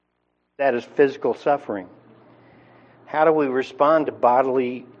That is physical suffering. How do we respond to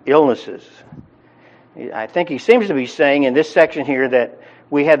bodily illnesses? I think he seems to be saying in this section here that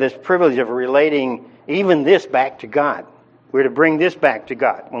we have this privilege of relating even this back to God. We're to bring this back to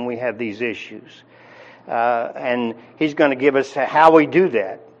God when we have these issues. And he's going to give us how we do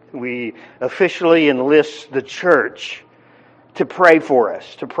that. We officially enlist the church to pray for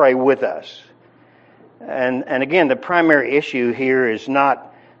us, to pray with us. And again, the primary issue here is not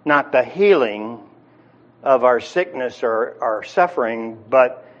the healing of our sickness or our suffering,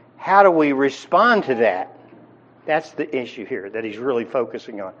 but how do we respond to that? That's the issue here that he's really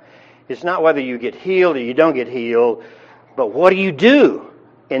focusing on. It's not whether you get healed or you don't get healed, but what do you do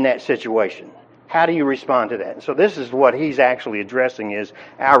in that situation? How do you respond to that? And so this is what he's actually addressing, is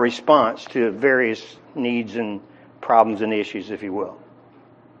our response to various needs and problems and issues, if you will.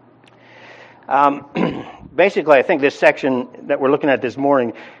 Basically, I think this section that we're looking at this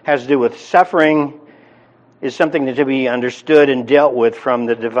morning has to do with suffering is something to be understood and dealt with from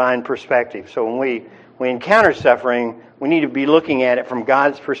the divine perspective. So when we encounter suffering, we need to be looking at it from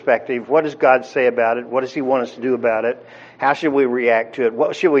God's perspective. What does God say about it? What does He want us to do about it? How should we react to it?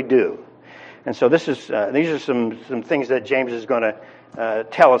 What should we do? And so these are some things that James is going to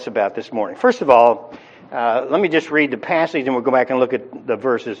tell us about this morning. First of all, let me just read the passage and we'll go back and look at the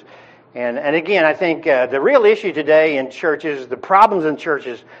verses. And again, I think the real issue today in churches, the problems in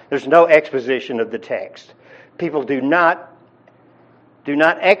churches, there's no exposition of the text. People do not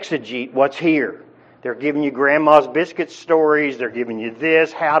exegete what's here. They're giving you grandma's biscuit stories. They're giving you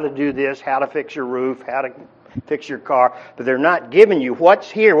how to fix your roof, how to fix your car. But they're not giving you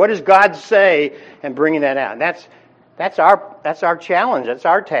what's here. What does God say? And bringing that out. And that's our challenge. That's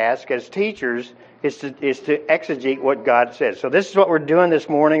our task as teachers, is to exegete what God says. So this is what we're doing this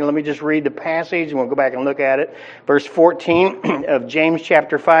morning. Let me just read the passage and we'll go back and look at it. Verse 14 of James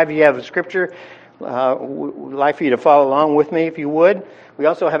chapter 5. You have the scripture. We'd like for you to follow along with me if you would. We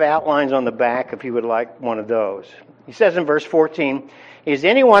also have outlines on the back if you would like one of those. He says in verse 14, "Is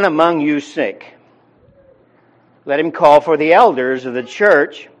anyone among you sick? Let him call for the elders of the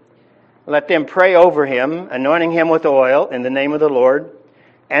church. Let them pray over him, anointing him with oil in the name of the Lord.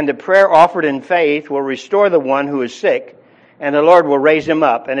 And the prayer offered in faith will restore the one who is sick, and the Lord will raise him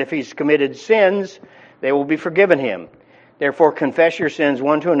up. And if he's committed sins, they will be forgiven him. Therefore confess your sins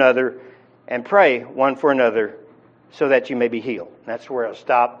one to another, and pray one for another, so that you may be healed." That's where I'll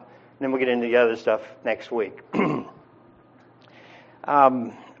stop. And then we'll get into the other stuff next week.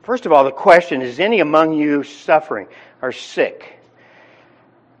 First of all, the question, is any among you suffering or sick?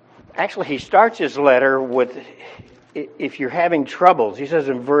 Actually, he starts his letter with, if you're having troubles. He says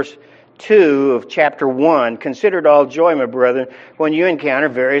in verse 2 of chapter 1, "Consider it all joy, my brethren, when you encounter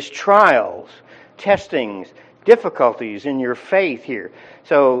various trials, testings, difficulties in your faith here."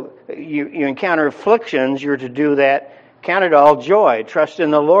 So you encounter afflictions, you're to do that. Count it all joy. Trust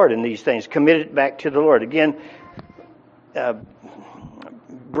in the Lord in these things. Commit it back to the Lord. Again,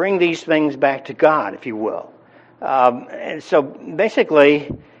 bring these things back to God, if you will. And so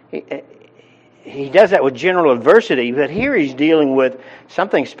basically, he does that with general adversity, but here he's dealing with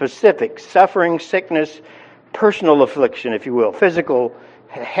something specific: suffering, sickness, personal affliction, if you will, physical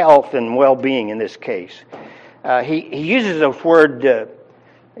health and well-being in this case. He uses a word,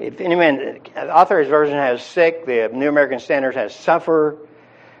 if anyone, the Authorized Version has sick, the New American Standard has suffer.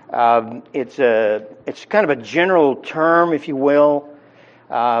 It's kind of a general term, if you will.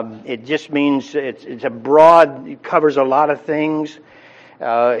 It just means it's a broad, it covers a lot of things.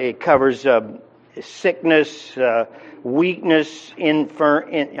 It covers sickness, weakness,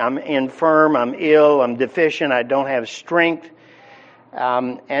 I'm infirm, I'm ill, I'm deficient, I don't have strength.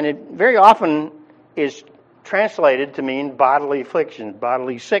 And it very often is translated to mean bodily affliction,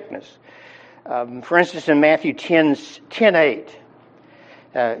 bodily sickness. For instance, in Matthew 10:8,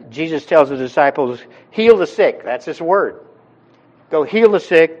 Jesus tells the disciples, "Heal the sick." That's his word. Go heal the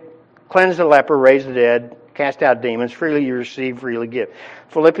sick, cleanse the leper, raise the dead, cast out demons. Freely you receive, freely give.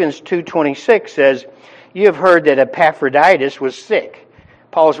 Philippians 2:26 says, "You have heard that Epaphroditus was sick."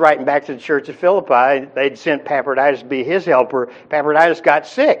 Paul's writing back to the church at Philippi. They'd sent Epaphroditus to be his helper. Epaphroditus got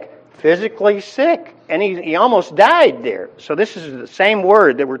sick, physically sick, and he almost died there. So this is the same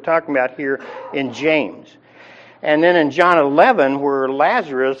word that we're talking about here in James. And then in John 11, where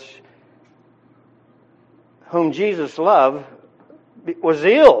Lazarus, whom Jesus loved, was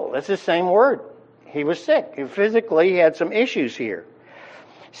ill. That's the same word. He was sick. Physically, he had some issues here.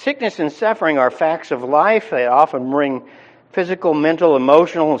 Sickness and suffering are facts of life. They often bring physical, mental,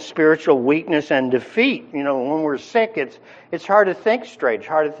 emotional, and spiritual weakness and defeat. When we're sick, it's hard to think straight. It's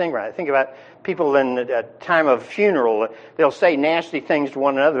hard to think right. Think about people in a time of funeral. They'll say nasty things to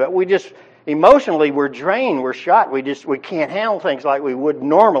one another, but emotionally, we're drained, we're shot. We can't handle things like we would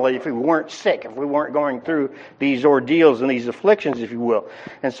normally if we weren't sick, if we weren't going through these ordeals and these afflictions, if you will.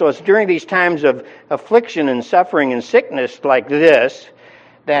 And so it's during these times of affliction and suffering and sickness like this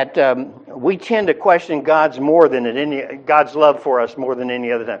that we tend to question God's love for us more than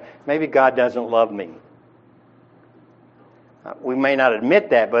any other time. Maybe God doesn't love me. We may not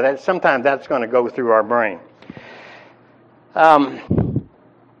admit that, but sometimes that's going to go through our brain.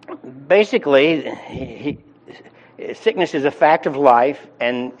 Basically, sickness is a fact of life,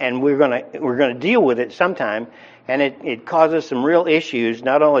 and we're going to deal with it sometime, and it causes some real issues,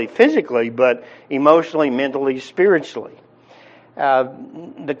 not only physically but emotionally, mentally, spiritually.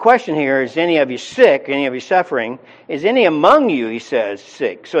 The question here is: any of you sick? Any of you suffering? Is any among you, he says,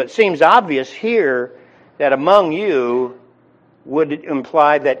 sick? So it seems obvious here that among you would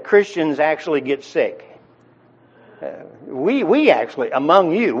imply that Christians actually get sick. We actually,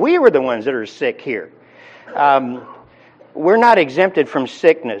 among you, we were the ones that are sick here. We're not exempted from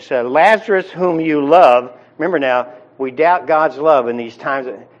sickness. Lazarus, whom you love, remember now, we doubt God's love in these times.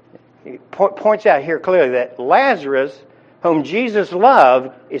 He points out here clearly that Lazarus, whom Jesus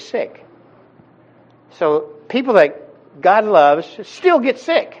loved, is sick. So people that God loves still get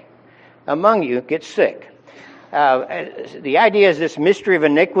sick. Among you get sick. The idea is this mystery of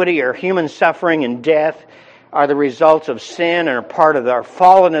iniquity or human suffering and death are the results of sin and are part of our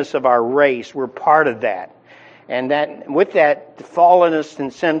fallenness of our race. We're part of that. And that with that fallenness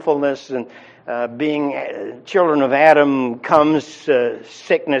and sinfulness and being children of Adam comes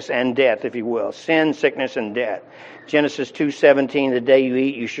sickness and death, if you will. Sin, sickness, and death. Genesis 2:17, the day you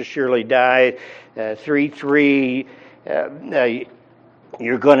eat, you shall surely die. 3:3,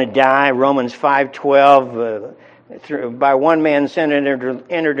 you're going to die. Romans 5:12, by one man sin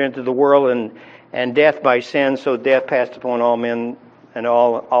entered into the world, and death by sin, so death passed upon all men, and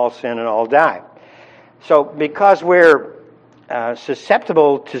all sin and all die. So because we're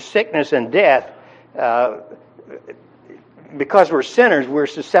susceptible to sickness and death, because we're sinners, we're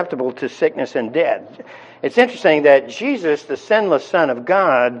susceptible to sickness and death. It's interesting that Jesus, the sinless Son of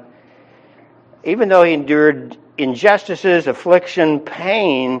God, even though he endured injustices, affliction,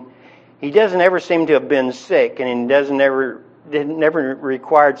 pain, he doesn't ever seem to have been sick, and he never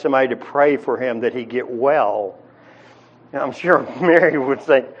required somebody to pray for him that he get well. Now, I'm sure Mary would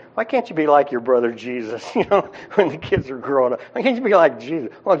say, why can't you be like your brother Jesus, when the kids are growing up? Why can't you be like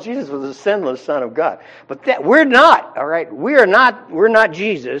Jesus? Well, Jesus was the sinless Son of God. But we're not, all right? We're not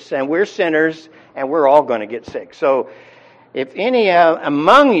Jesus, and we're sinners, and we're all going to get sick. So if any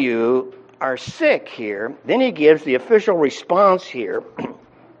among you are sick here, then he gives the official response here,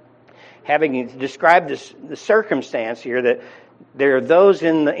 having described the circumstance here, that there are those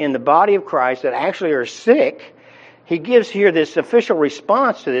in the body of Christ that actually are sick. He gives here this official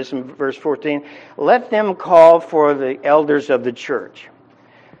response to this in verse 14. Let them call for the elders of the church.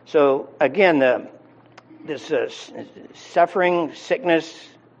 So again, this suffering, sickness,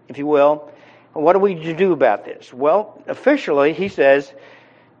 if you will, what are we to do about this? Well, officially, he says,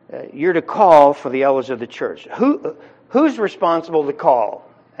 you're to call for the elders of the church. Who's responsible to call?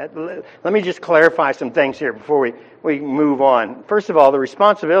 Let me just clarify some things here before we move on. First of all, the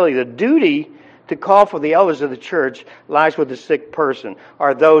responsibility, the duty to call for the elders of the church lies with the sick person,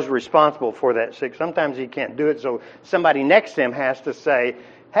 or those responsible for that sick. Sometimes he can't do it, so somebody next to him has to say,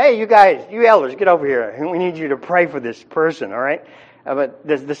 hey, you guys, you elders, get over here. We need you to pray for this person, all right? But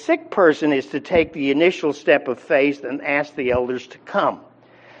the sick person is to take the initial step of faith and ask the elders to come.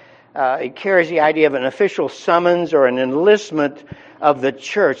 It carries the idea of an official summons or an enlistment of the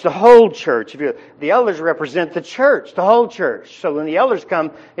church, the whole church. The elders represent the church, the whole church. So when the elders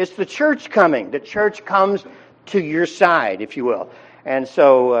come, it's the church coming. The church comes to your side, if you will. And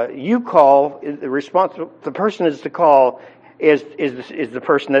so you call, the person is to call is the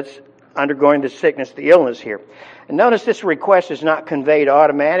person that's undergoing the sickness, the illness here. And notice this request is not conveyed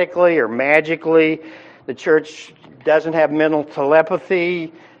automatically or magically. The church doesn't have mental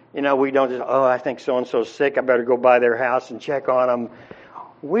telepathy. We don't just, I think so-and-so's sick, I better go by their house and check on them.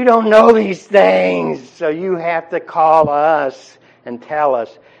 We don't know these things, so you have to call us and tell us,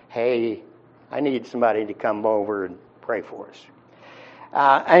 hey, I need somebody to come over and pray for us.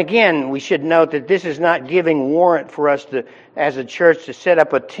 And again, we should note that this is not giving warrant for us to, as a church, to set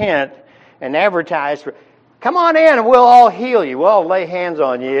up a tent and advertise for, come on in and we'll all heal you. We'll all lay hands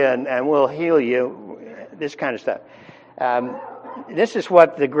on you and we'll heal you, this kind of stuff. This is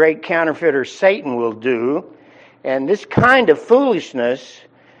what the great counterfeiter Satan will do. And this kind of foolishness,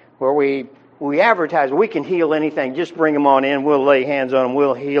 where we advertise we can heal anything, just bring them on in, we'll lay hands on them,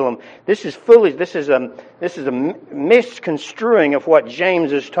 we'll heal them. This is foolish. This is a misconstruing of what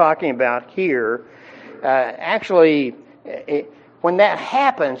James is talking about here. When that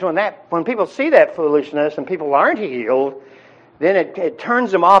happens, when people see that foolishness and people aren't healed, then it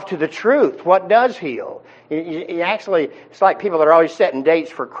turns them off to the truth. What does heal? It's like people that are always setting dates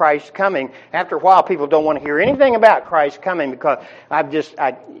for Christ's coming. After a while, people don't want to hear anything about Christ's coming because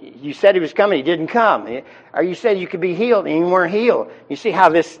you said He was coming, He didn't come. Or you said you could be healed and you weren't healed. You see how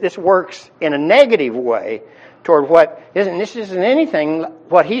this works in a negative way toward this isn't anything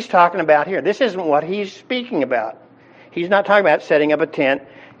what he's talking about here. This isn't what he's speaking about. He's not talking about setting up a tent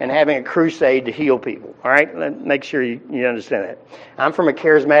and having a crusade to heal people. All right? Make sure you understand that. I'm from a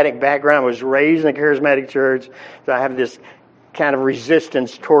charismatic background. I was raised in a charismatic church, so I have this kind of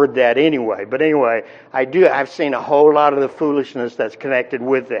resistance toward that anyway. But anyway, I've seen a whole lot of the foolishness that's connected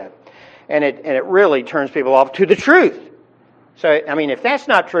with that. And it really turns people off to the truth. So, I mean, if that's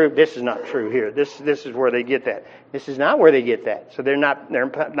not true, this is not true here. This is where they get that. This is not where they get that. So they're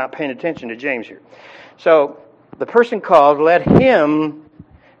not paying attention to James here. So the person called, let him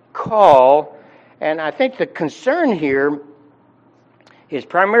call, and I think the concern here is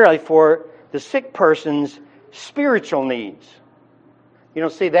primarily for the sick person's spiritual needs. You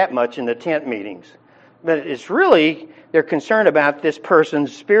don't see that much in the tent meetings. But it's really, they're concerned about this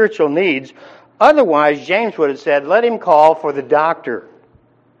person's spiritual needs. Otherwise, James would have said, let him call for the doctor.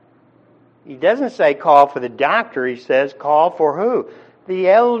 He doesn't say call for the doctor. He says call for who? The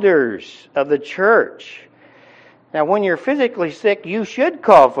elders of the church. Now, when you're physically sick, you should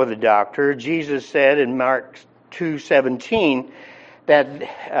call for the doctor. Jesus said in Mark 2:17 that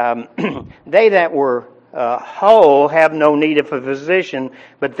they that were whole have no need of a physician,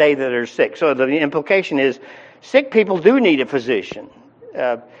 but they that are sick. So the implication is sick people do need a physician.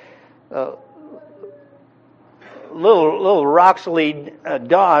 Little Roxley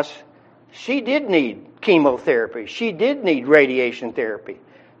Doss, she did need chemotherapy. She did need radiation therapy.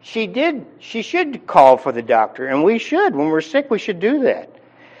 She should call for the doctor, and we should. When we're sick, we should do that.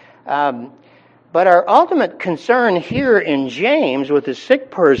 But our ultimate concern here in James with the sick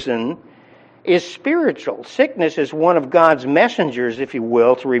person is spiritual. Sickness is one of God's messengers, if you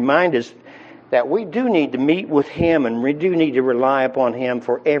will, to remind us that we do need to meet with Him, and we do need to rely upon Him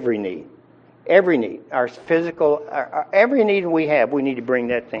for every need. Every need, our physical, every need we have, we need to bring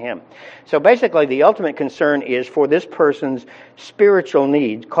that to Him. So basically, the ultimate concern is for this person's spiritual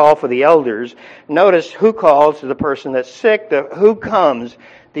needs. Call for the elders. Notice who calls to the person that's sick. Who comes?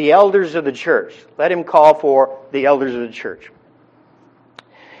 The elders of the church. Let him call for the elders of the church.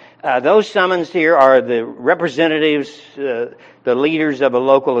 Those summoned here are the representatives, the leaders of a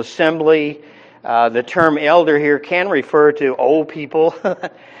local assembly. The term elder here can refer to old people,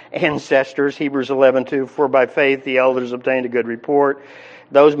 ancestors. Hebrews 11:2, for by faith the elders obtained a good report.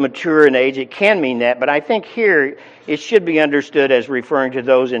 Those mature in age, it can mean that, but I think here it should be understood as referring to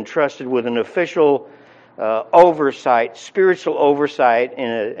those entrusted with an official oversight, spiritual oversight in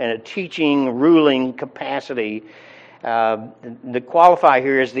a teaching, ruling capacity. The qualifier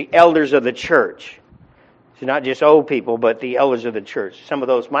here is the elders of the church. It's not just old people, but the elders of the church. Some of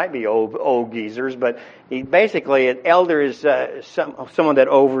those might be old geezers, but basically an elder is someone that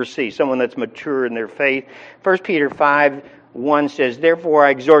oversees, someone that's mature in their faith. 1 Peter 5:1 says, therefore I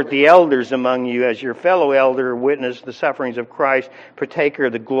exhort the elders among you as your fellow elder, witness the sufferings of Christ, partaker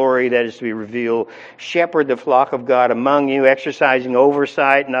of the glory that is to be revealed, shepherd the flock of God among you, exercising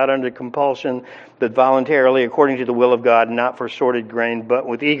oversight, not under compulsion, but voluntarily according to the will of God, not for sordid gain, but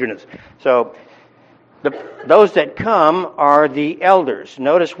with eagerness. So those that come are the elders.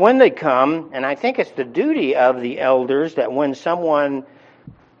 Notice when they come, and I think it's the duty of the elders that when someone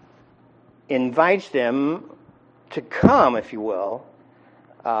invites them to come, if you will,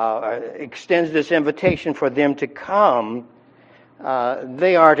 extends this invitation for them to come,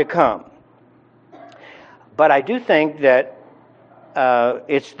 they are to come. But I do think that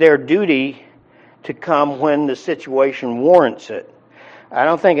it's their duty to come when the situation warrants it. I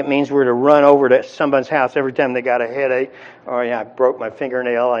don't think it means we're to run over to somebody's house every time they got a headache, or I broke my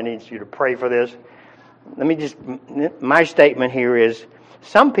fingernail, I need you to pray for this. My statement here is,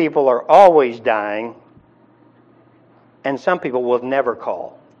 some people are always dying, and some people will never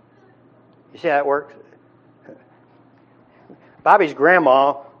call. You see how it works? Bobby's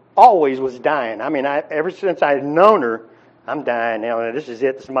grandma always was dying. I mean, ever since I've known her, I'm dying now. This is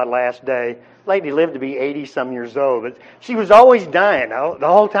it. This is my last day. Lady lived to be 80-some years old, but she was always dying. The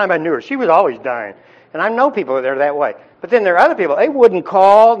whole time I knew her, she was always dying. And I know people that are that way. But then there are other people, they wouldn't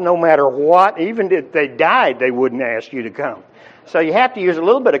call no matter what. Even if they died, they wouldn't ask you to come. So you have to use a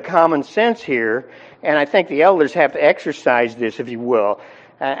little bit of common sense here, and I think the elders have to exercise this, if you will.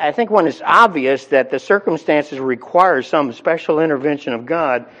 I think when it's obvious that the circumstances require some special intervention of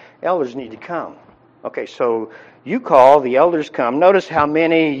God, elders need to come. Okay, so you call, the elders come. Notice how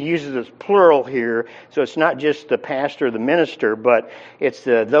many he uses as plural here, so it's not just the pastor or the minister, but it's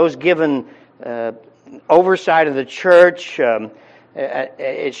those given oversight of the church.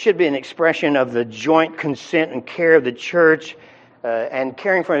 It should be an expression of the joint consent and care of the church, and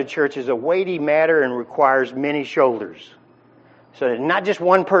caring for the church is a weighty matter and requires many shoulders. So not just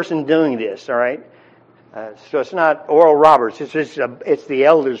one person doing this, all right? So it's not Oral Roberts. It's the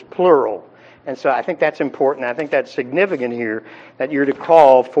elders, plural. And so I think that's important. I think that's significant here, that you're to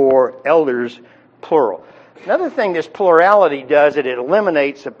call for elders, plural. Another thing this plurality does, it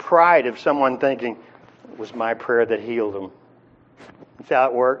eliminates the pride of someone thinking, it was my prayer that healed them. That's how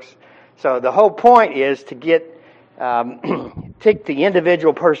it works. So the whole point is to get take the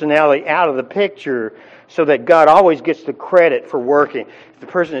individual personality out of the picture so that God always gets the credit for working. If the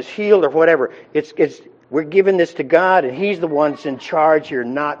person is healed or whatever, we're giving this to God, and He's the one that's in charge here,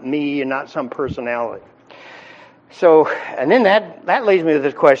 not me and not some personality. So, and then that leads me to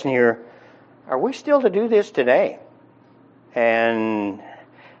this question here. Are we still to do this today? And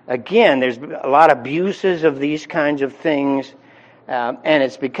again, there's a lot of abuses of these kinds of things, and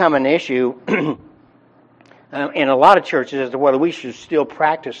it's become an issue in a lot of churches as to whether we should still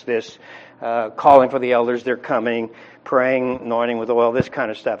practice this, calling for the elders, they're coming, praying, anointing with oil, this kind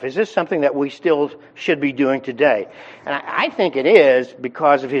of stuff. Is this something that we still should be doing today? And I think it is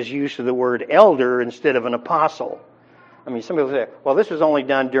because of his use of the word elder instead of an apostle. I mean, some people say, well, this was only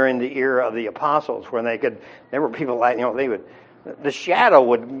done during the era of the apostles, when there were people like, the shadow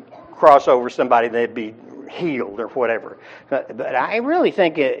would cross over somebody, they'd be healed or whatever. But I really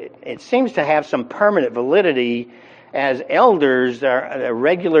think it seems to have some permanent validity, as elders are a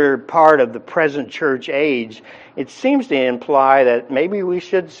regular part of the present church age. It seems to imply that maybe we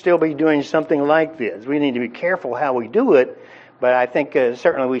should still be doing something like this. We need to be careful how we do it, but I think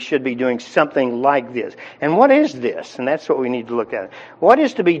certainly we should be doing something like this. And what is this? And that's what we need to look at. What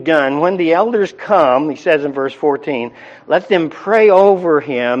is to be done when the elders come? He says in verse 14, let them pray over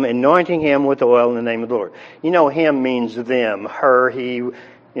him, anointing him with oil in the name of the Lord. Him means them, her, he.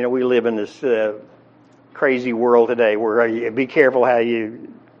 We live in this crazy world today where you be careful how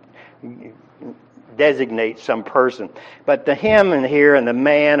you designate some person. But the him in here and the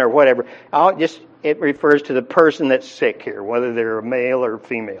man or whatever, it refers to the person that's sick here, whether they're a male or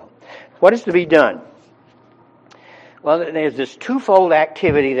female. What is to be done? Well, there's this twofold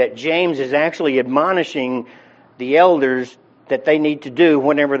activity that James is actually admonishing the elders that they need to do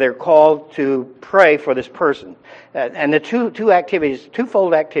whenever they're called to pray for this person. And the two activities,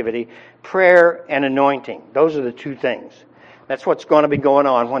 twofold activity, prayer and anointing. Those are the two things. That's what's going to be going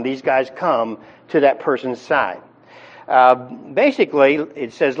on when these guys come to that person's side. Basically,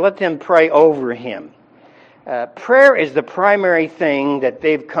 it says, let them pray over him. Prayer is the primary thing that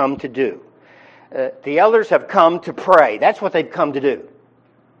they've come to do. The elders have come to pray. That's what they've come to do.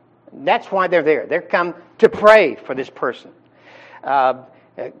 That's why they're there. They've come to pray for this person.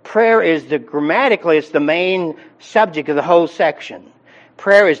 Prayer is grammatically, it's the main subject of the whole section.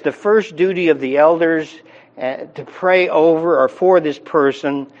 Prayer is the first duty of the elders to pray over or for this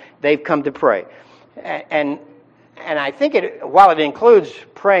person. They've come to pray. And I think while it includes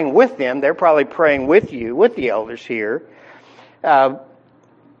praying with them, they're probably praying with you, with the elders here.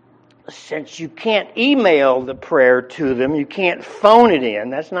 Since you can't email the prayer to them, you can't phone it in.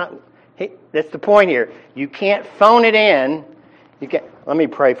 That's the point here. You can't phone it in. Let me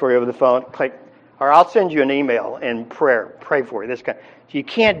pray for you over the phone. Click, or I'll send you an email and pray for you. This kind. So you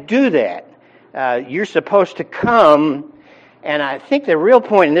can't do that. You're supposed to come, and I think the real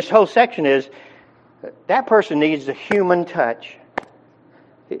point in this whole section is that person needs a human touch.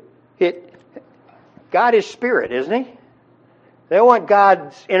 God is spirit, isn't he? They want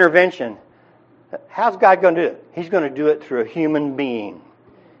God's intervention. How's God going to do it? He's going to do it through a human being.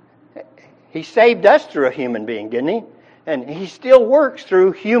 He saved us through a human being, didn't he? And he still works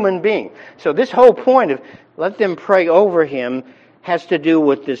through human beings. So this whole point of let them pray over him has to do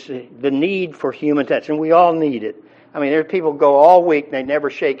with the need for human touch. And we all need it. I mean, there's people go all week, they never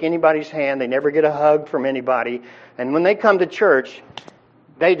shake anybody's hand, they never get a hug from anybody. And when they come to church,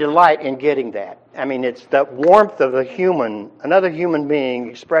 they delight in getting that. I mean, it's the warmth of another human being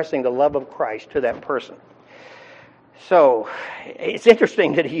expressing the love of Christ to that person. So, it's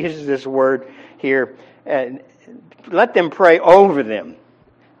interesting that he uses this word here, let them pray over them.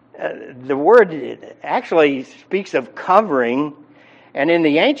 the word actually speaks of covering, and in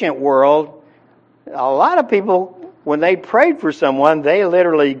the ancient world, a lot of people, when they prayed for someone, they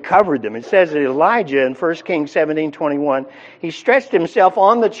literally covered them. It says that Elijah in 1 Kings 17:21, he stretched himself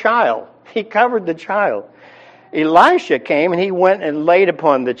on the child. He covered the child. Elisha came and he went and laid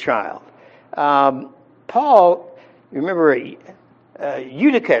upon the child. Paul, remember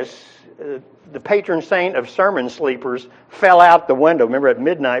Eutychus, the patron saint of sermon sleepers, fell out the window. Remember at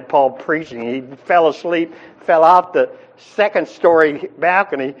midnight, Paul preaching, he fell asleep, fell off the second-story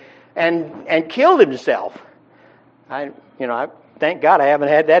balcony, and killed himself. I thank God I haven't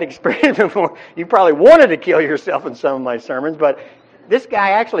had that experience before. You probably wanted to kill yourself in some of my sermons, but this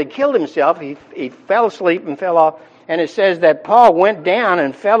guy actually killed himself. He fell asleep and fell off. And it says that Paul went down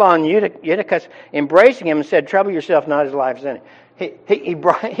and fell on Eutychus, embracing him, and said, "Trouble yourself not, his life is in it."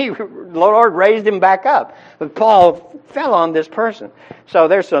 The Lord raised him back up. But Paul fell on this person. So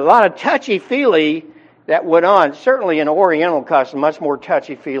there's a lot of touchy-feely that went on. Certainly in Oriental custom, much more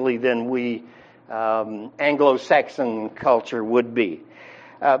touchy-feely than we Anglo-Saxon culture would be.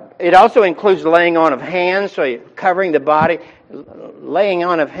 It also includes laying on of hands, so covering the body, laying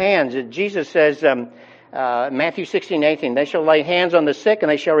on of hands. Jesus says, Matthew 16:18, they shall lay hands on the sick and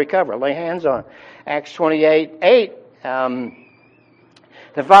they shall recover. Lay hands on. Acts 28:8,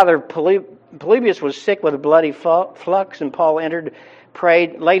 the father of Polybius was sick with a bloody flux, and Paul entered,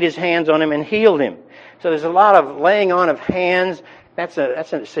 prayed, laid his hands on him, and healed him. So there's a lot of laying on of hands. That's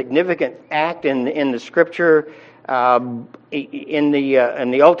a significant act in the Scripture. In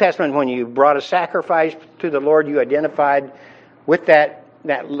the Old Testament, when you brought a sacrifice to the Lord, you identified with that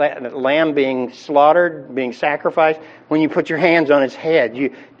lamb being slaughtered, being sacrificed. When you put your hands on its head,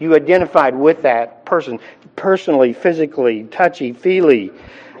 you identified with that person, personally, physically, touchy-feely.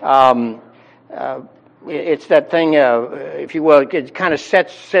 It's that thing, if you will, it kind of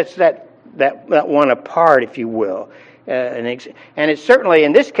sets that one apart, if you will. And it's certainly,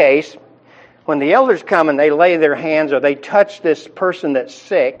 in this case, when the elders come and they lay their hands or they touch this person that's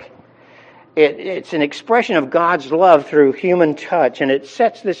sick, it's an expression of God's love through human touch, and it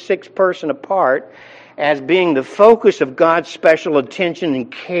sets this sick person apart as being the focus of God's special attention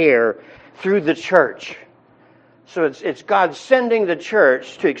and care through the church. So it's God sending the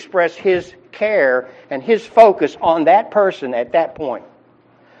church to express His care and His focus on that person at that point.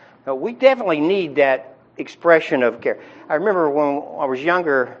 Now, we definitely need that expression of care. I remember when I was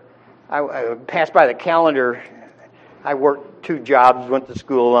younger, I passed by the calendar. I worked 2 jobs, went to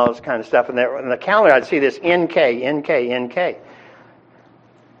school, and all this kind of stuff. And in the calendar, I'd see this NK.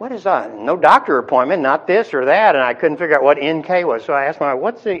 What is that? No doctor appointment, not this or that. And I couldn't figure out what NK was. So I asked my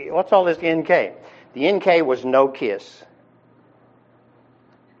wife, what's all this NK? The NK was no kiss.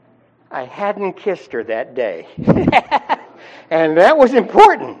 I hadn't kissed her that day. And that was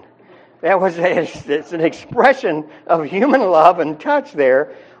important. It's an expression of human love and touch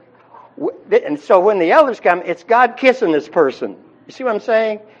there. And so when the elders come, it's God kissing this person. You see what I'm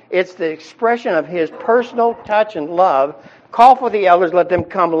saying? It's the expression of His personal touch and love. Call for the elders, let them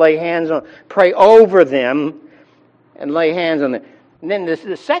come lay hands on, pray over them, and lay hands on them. And then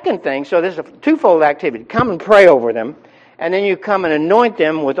the second thing, so there's a twofold activity. Come and pray over them, and then you come and anoint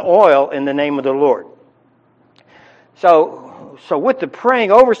them with oil in the name of the Lord. So with the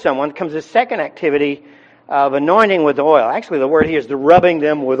praying over someone comes the second activity of anointing with oil. Actually, the word here is the rubbing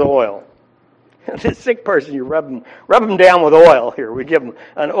them with oil. The sick person, you rub them down with oil here. We give them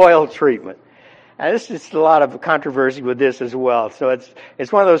an oil treatment. And there's just a lot of controversy with this as well. So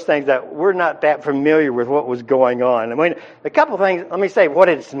it's one of those things that we're not that familiar with what was going on. I mean, a couple of things. Let me say what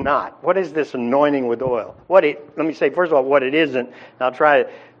it's not. What is this anointing with oil? Let me say, first of all, what it isn't. And I'll try to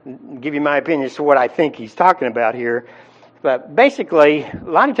give you my opinion as to what I think he's talking about here. But basically, a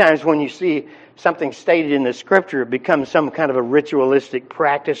lot of times when you see something stated in the Scripture, it becomes some kind of a ritualistic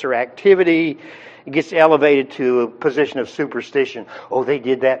practice or activity. It gets elevated to a position of superstition. Oh, they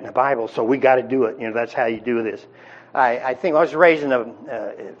did that in the Bible, so we got to do it. That's how you do this. I think I was raised in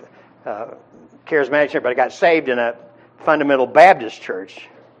a charismatic church, but I got saved in a fundamental Baptist church.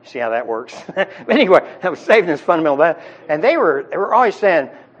 See how that works? But anyway, I was saved in this fundamental Baptist, and they were always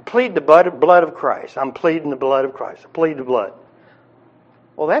saying, "Plead the blood of Christ. I'm pleading the blood of Christ. Plead the blood."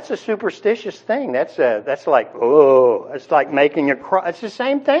 Well, that's a superstitious thing. That's like making a cross. It's the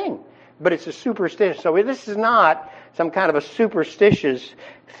same thing, but it's a superstition. So this is not some kind of a superstitious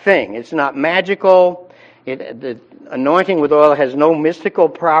thing. It's not magical. The anointing with oil has no mystical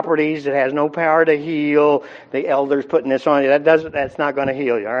properties. It has no power to heal. The elders putting this on you, that's not going to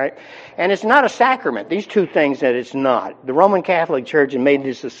heal you, all right? And it's not a sacrament. These two things that it's not. The Roman Catholic Church made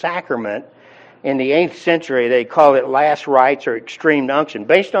this a sacrament, in the 8th century, they call it last rites or extreme unction,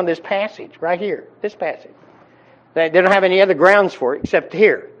 based on this passage right here, this passage. They don't have any other grounds for it except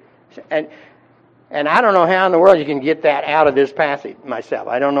here. And I don't know how in the world you can get that out of this passage myself.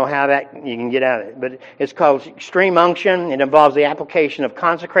 I don't know how that you can get out of it. But it's called extreme unction. It involves the application of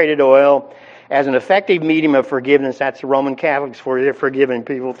consecrated oil as an effective medium of forgiveness. That's the Roman Catholics for they're forgiving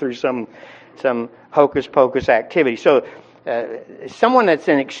people through some hocus pocus activity. So someone that's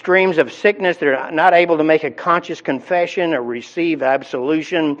in extremes of sickness, they're not able to make a conscious confession or receive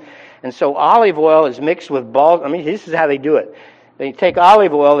absolution. And so olive oil is mixed with balsam. I mean, this is how they do it. They take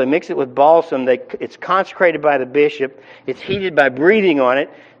olive oil, they mix it with balsam, it's consecrated by the bishop, it's heated by breathing on it,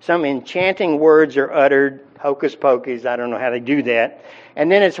 some enchanting words are uttered, hocus pocus, I don't know how they do that,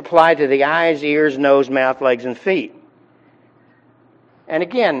 and then it's applied to the eyes, ears, nose, mouth, legs, and feet. And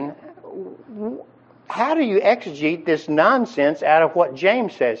again, how do you exegete this nonsense out of what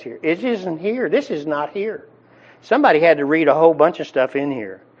James says here? It isn't here. This is not here. Somebody had to read a whole bunch of stuff in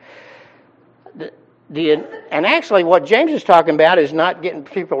here. And actually what James is talking about is not getting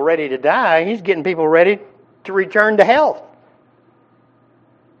people ready to die. He's getting people ready to return to health.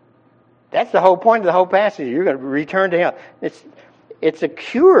 That's the whole point of the whole passage. You're going to return to health. It's a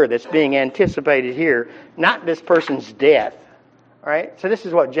cure that's being anticipated here, not this person's death. All right? So this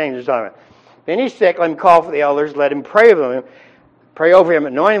is what James is talking about. If he's sick, let him call for the elders. Let him pray over him,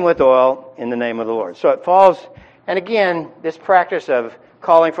 anoint him with oil in the name of the Lord. So it falls, and again, this practice of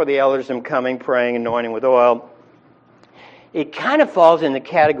calling for the elders and coming, praying, anointing with oil, it kind of falls in the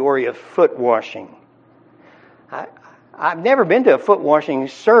category of foot washing. I've never been to a foot washing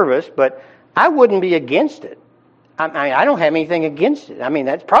service, but I wouldn't be against it. I don't have anything against it. I mean,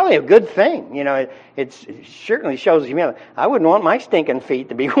 that's probably a good thing. You know, it certainly shows humility. I wouldn't want my stinking feet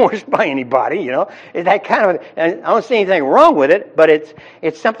to be washed by anybody, you know. That kind of, and I don't see anything wrong with it, but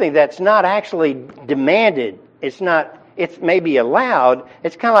it's something that's not actually demanded. It's maybe allowed.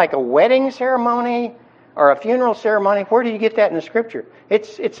 It's kind of like a wedding ceremony or a funeral ceremony. Where do you get that in the Scripture?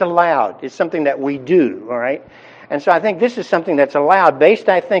 It's allowed. It's something that we do, all right? And so I think this is something that's allowed based,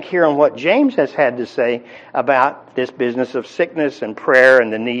 I think, here on what James has had to say about this business of sickness and prayer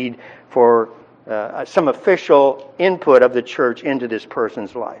and the need for some official input of the church into this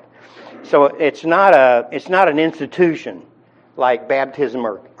person's life. So it's not an institution like baptism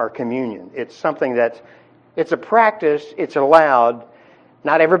or communion. It's something it's a practice, it's allowed.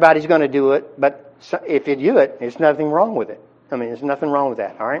 Not everybody's going to do it, but if you do it, there's nothing wrong with it. I mean, there's nothing wrong with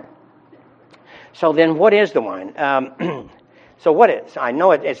that, all right? So then what is the wine? So what is? I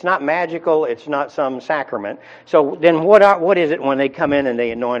know it's not magical, it's not some sacrament. So then what is it when they come in and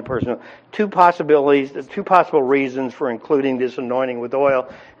they anoint a person? Two possible reasons for including this anointing with oil,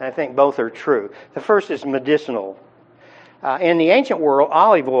 and I think both are true. The first is medicinal. In the ancient world,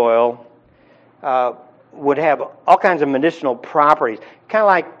 olive oil would have all kinds of medicinal properties, kind of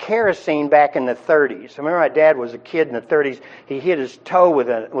like kerosene back in the 30s. I remember my dad was a kid in the 30s. He hit his toe with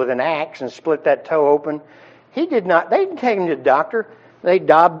an axe and split that toe open. They didn't take him to the doctor.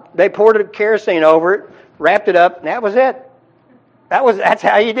 They poured kerosene over it, wrapped it up, and that was it. That's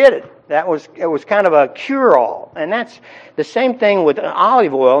how you did it. It was kind of a cure-all. And that's the same thing with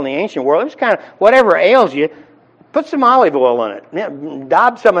olive oil in the ancient world. It was kind of whatever ails you, put some olive oil on it.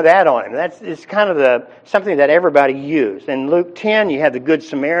 Daub some of that on him. It's kind of something that everybody used. In Luke 10, you have the Good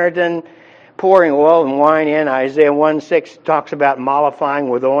Samaritan pouring oil and wine in. Isaiah 1:6 talks about mollifying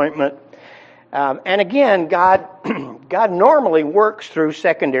with ointment. And again, God normally works through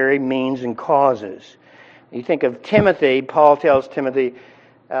secondary means and causes. You think of Timothy. Paul tells Timothy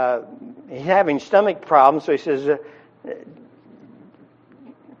he's having stomach problems, so he says,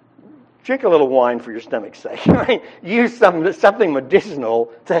 drink a little wine for your stomach's sake. Right? Use something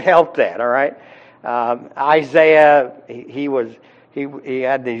medicinal to help that. All right. Isaiah, he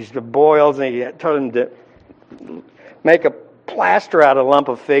had these boils, and he told him to make a plaster out of a lump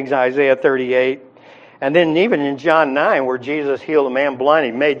of figs. Isaiah 38, and then even in John 9, where Jesus healed a man blind,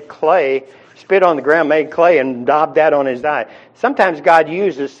 he made clay, spit on the ground, made clay, and daubed that on his eye. Sometimes God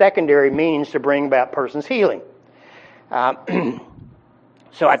uses secondary means to bring about a person's healing.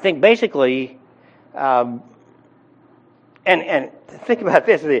 So I think basically, and think about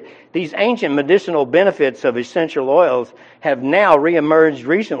this, these ancient medicinal benefits of essential oils have now reemerged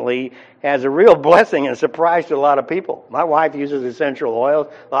recently as a real blessing and surprise to a lot of people. My wife uses essential oils.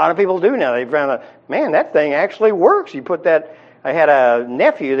 A lot of people do now. They found out, man, that thing actually works. You put that, I had a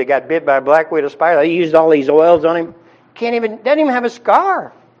nephew that got bit by a black widow spider. They used all these oils on him. Doesn't even have a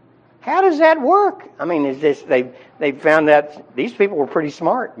scar. How does that work? I mean, they found that these people were pretty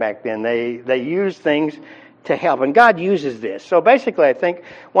smart back then. They used things to help. And God uses this. So basically, I think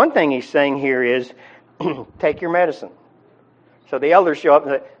one thing he's saying here is, take your medicine. So the elders show up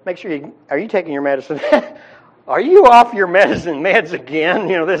and say, make sure are you taking your medicine? Are you off your meds again?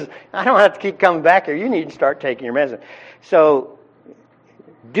 I don't have to keep coming back here. You need to start taking your medicine. So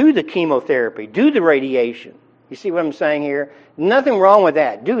do the chemotherapy. Do the radiation. You see what I'm saying here? Nothing wrong with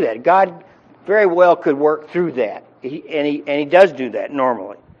that. Do that. God very well could work through that. And he does do that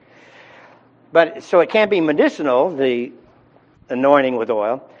normally. But so it can't be medicinal, the anointing with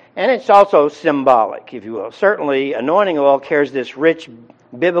oil. And it's also symbolic, if you will. Certainly, anointing oil carries this rich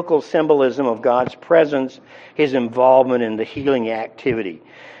biblical symbolism of God's presence, His involvement in the healing activity.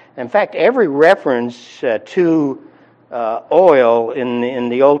 In fact, every reference to oil in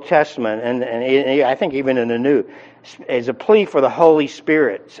the Old Testament, and I think even in the New, is a plea for the Holy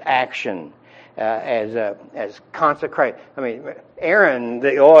Spirit's action as consecrate. I mean, Aaron,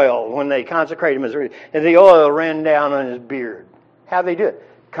 the oil, when they consecrated him, the oil ran down on his beard. How'd they do it?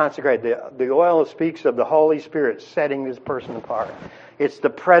 Consecrate. The oil speaks of the Holy Spirit setting this person apart. It's the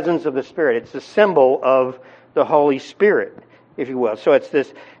presence of the Spirit. It's the symbol of the Holy Spirit, if you will. So it's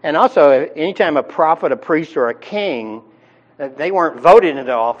this, and also anytime a prophet, a priest, or a king, they weren't voted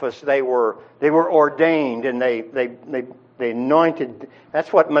into office. They were ordained, and they anointed.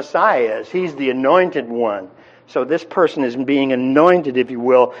 That's what Messiah is. He's the anointed one. So this person is being anointed, if you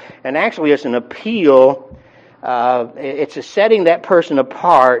will, and actually it's an appeal. It's a setting that person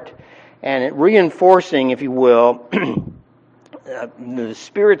apart and reinforcing, if you will, the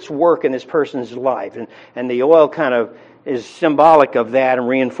Spirit's work in this person's life. And the oil kind of is symbolic of that and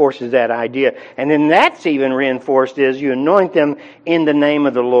reinforces that idea. And then that's even reinforced is you anoint them in the name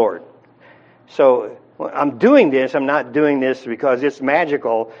of the Lord. So I'm doing this. I'm not doing this because it's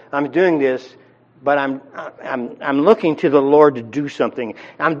magical. I'm doing this, but I'm looking to the Lord to do something.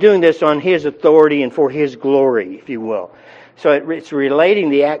 I'm doing this on His authority and for His glory, if you will. So it's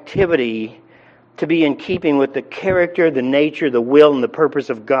relating the activity to be in keeping with the character, the nature, the will, and the purpose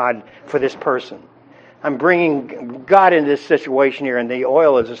of God for this person. I'm bringing God into this situation here, and the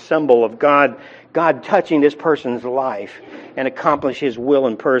oil is a symbol of God touching this person's life and accomplish His will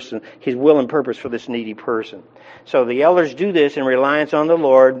and purpose for this needy person. So the elders do this in reliance on the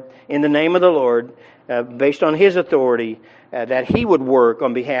Lord, in the name of the Lord, based on His authority, that He would work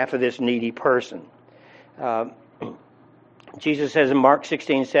on behalf of this needy person. Jesus says in Mark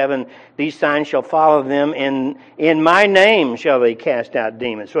 16:7, these signs shall follow them, in my name shall they cast out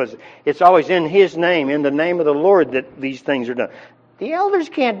demons. So it's always in His name, in the name of the Lord, that these things are done. The elders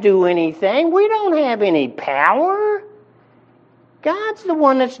can't do anything. We don't have any power. God's the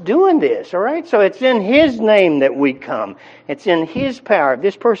one that's doing this, all right? So it's in His name that we come. It's in His power.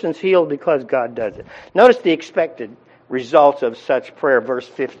 This person's healed because God does it. Notice the expected results of such prayer, verse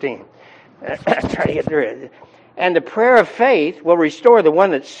 15. Try to get through it. And the prayer of faith will restore the one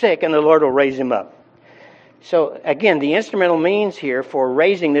that's sick, and the Lord will raise him up. So, again, the instrumental means here for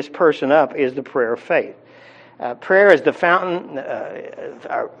raising this person up is the prayer of faith. Prayer is the fountain.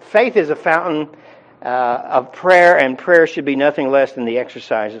 Faith is a fountain of prayer, and prayer should be nothing less than the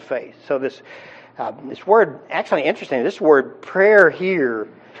exercise of faith. So this word, actually interesting, this word prayer here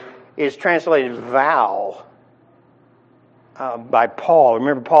is translated vow by Paul.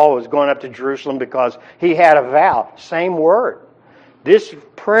 Remember, Paul was going up to Jerusalem because he had a vow. Same word. This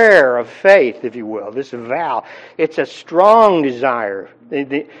prayer of faith, if you will, this vow, it's a strong desire.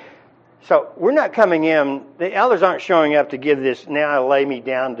 So we're not coming in, the elders aren't showing up to give this now lay me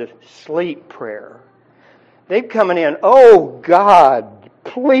down to sleep prayer. They're coming in, oh God,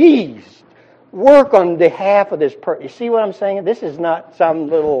 please work on behalf of this person. You see what I'm saying? This is not some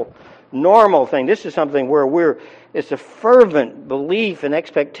little normal thing. This is something where it's a fervent belief and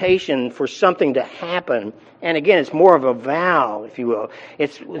expectation for something to happen. And again, it's more of a vow, if you will.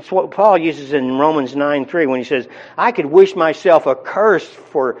 It's what Paul uses in Romans 9:3 when he says, I could wish myself accursed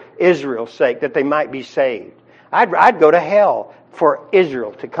for Israel's sake that they might be saved. I'd go to hell for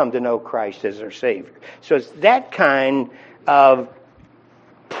Israel to come to know Christ as their Savior. So it's that kind of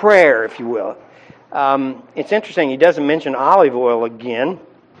prayer, if you will. It's interesting, he doesn't mention olive oil again.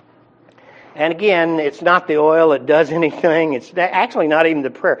 And again, it's not the oil that does anything. It's actually not even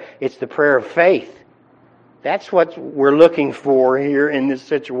the prayer. It's the prayer of faith. That's what we're looking for here in this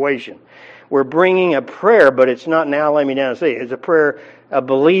situation. We're bringing a prayer, but it's not now lay me down and sleep. It's a prayer, a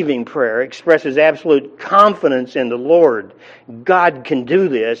believing prayer. It expresses absolute confidence in the Lord. God can do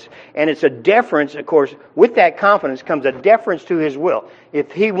this. And it's a deference, of course, with that confidence comes a deference to His will.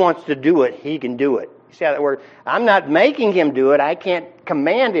 If He wants to do it, He can do it. You see how that works? I'm not making Him do it. I can't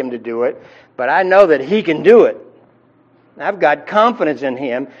command Him to do it. But I know that He can do it. I've got confidence in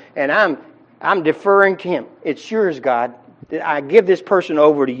Him, and I'm I'm deferring to Him. It's yours, God. I give this person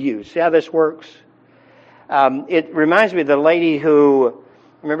over to you. See how this works? It reminds me of the lady who,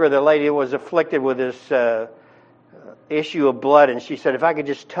 remember the lady who was afflicted with this issue of blood, and she said, if I could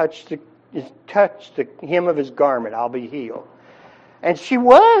just touch the hem of His garment, I'll be healed. And she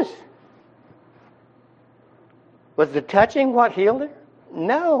was. Was the touching what healed her?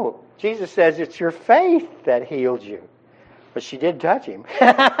 No. Jesus says it's your faith that healed you. But she did touch Him.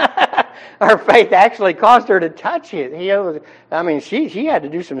 Her faith actually caused her to touch it. She had to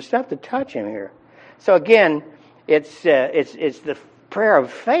do some stuff to touch Him here. So again, it's the prayer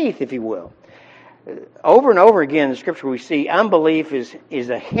of faith, if you will. Over and over again in the Scripture we see unbelief is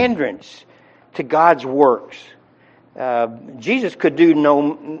a hindrance to God's works. Jesus could do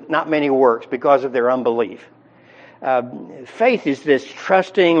not many works because of their unbelief. Faith is this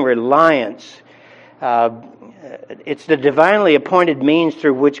trusting reliance. It's the divinely appointed means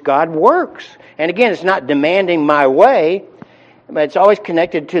through which God works. And again, it's not demanding my way, but it's always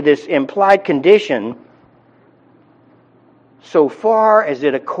connected to this implied condition, so far as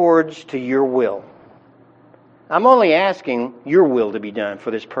it accords to your will. I'm only asking your will to be done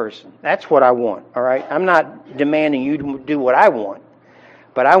for this person. That's what I want, all right? I'm not demanding you to do what I want,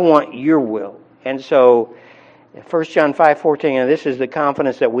 but I want your will. And so 1 John 5:14, and this is the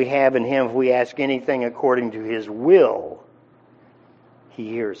confidence that we have in Him. If we ask anything according to His will, He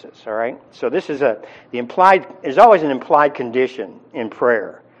hears us. All right. So this is there's always an implied condition in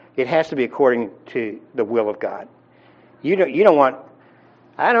prayer. It has to be according to the will of God. You don't want.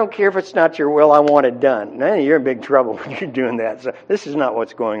 I don't care if it's not your will. I want it done. No, you're in big trouble when you're doing that. So this is not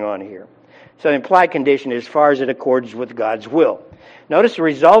what's going on here. So the implied condition is as far as it accords with God's will. Notice the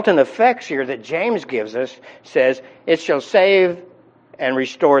resultant effects here that James gives us says, it shall save and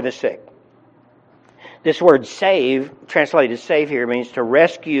restore the sick. This word save, translated save here, means to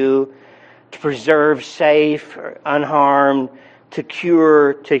rescue, to preserve safe, unharmed, to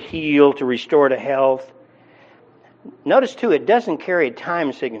cure, to heal, to restore to health. Notice too, it doesn't carry a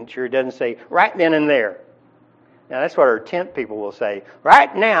time signature. It doesn't say right then and there. Now that's what our tent people will say.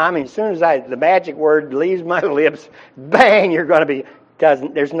 Right now, as soon as the magic word leaves my lips, bang, you're going to be.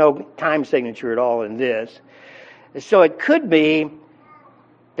 There's no time signature at all in this. So it could be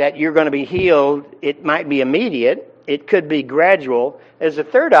that you're going to be healed. It might be immediate. It could be gradual. As a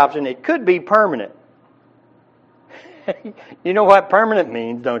third option, it could be permanent. You know what permanent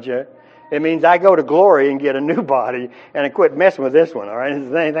means, don't you? It means I go to glory and get a new body and I quit messing with this one, all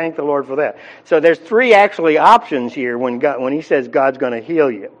right? Thank the Lord for that. So there's three actually options here when He says God's going to heal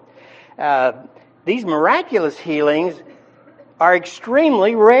you. These miraculous healings are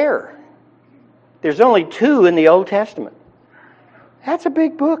extremely rare. There's only 2 in the Old Testament. That's a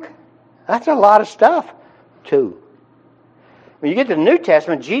big book. That's a lot of stuff. 2. When you get to the New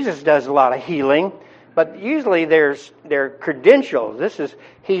Testament, Jesus does a lot of healing, but usually they're credentials.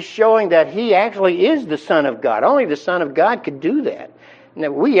 He's showing that He actually is the Son of God. Only the Son of God could do that. Now,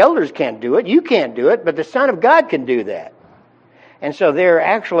 we elders can't do it. You can't do it, but the Son of God can do that. And so they're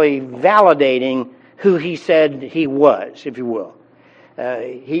actually validating who He said He was, if you will.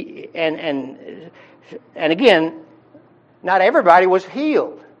 And again, not everybody was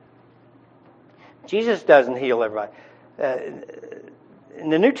healed. Jesus doesn't heal everybody. In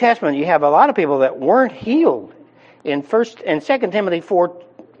the New Testament, you have a lot of people that weren't healed. In 2 Timothy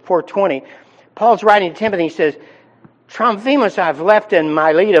 4:20, Paul's writing to Timothy. He says, "Trophimus I've left in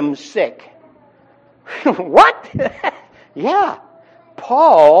Miletum sick." What? Yeah,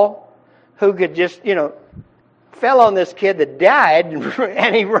 Paul, who could just fell on this kid that died,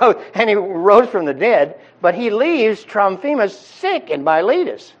 and he rose from the dead. But he leaves Trophimus sick in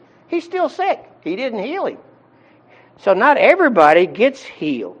Miletus. He's still sick. He didn't heal him. So not everybody gets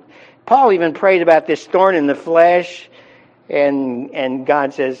healed. Paul even prayed about this thorn in the flesh, and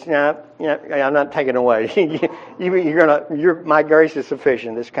God says, "No, I'm not taking it away. My grace is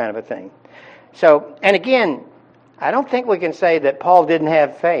sufficient." This kind of a thing. So, and again, I don't think we can say that Paul didn't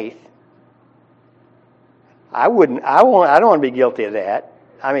have faith. I don't want to be guilty of that.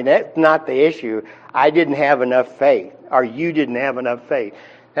 That's not the issue. I didn't have enough faith, or you didn't have enough faith.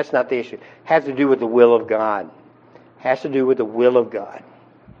 That's not the issue. It has to do with the will of God. Has to do with the will of God.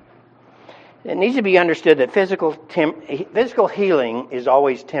 It needs to be understood that physical healing is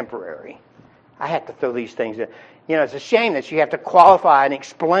always temporary. I have to throw these things in. It's a shame that you have to qualify and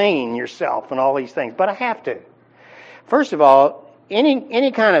explain yourself and all these things, but I have to. First of all,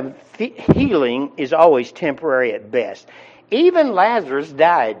 any kind of healing is always temporary at best. Even Lazarus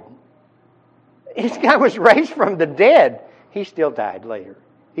died. This guy was raised from the dead. He still died later.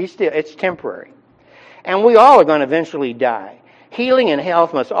 It's temporary. And we all are going to eventually die. Healing and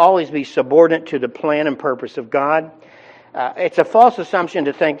health must always be subordinate to the plan and purpose of God. It's a false assumption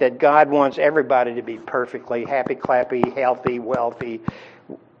to think that God wants everybody to be perfectly happy, clappy, healthy, wealthy,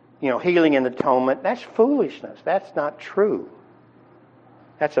 healing and atonement. That's foolishness. That's not true.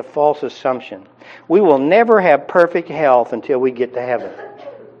 That's a false assumption. We will never have perfect health until we get to heaven,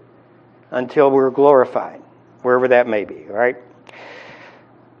 until we're glorified, wherever that may be, right?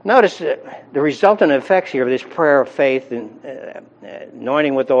 Notice the resultant effects here of this prayer of faith and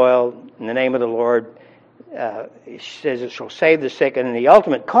anointing with oil in the name of the Lord. It says it shall save the sick, and the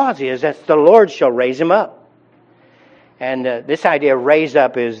ultimate cause is that the Lord shall raise him up. And this idea of raise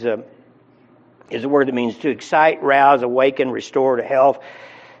up is a word that means to excite, rouse, awaken, restore to health,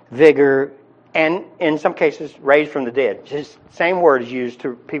 vigor, and in some cases raise from the dead. Just same word is used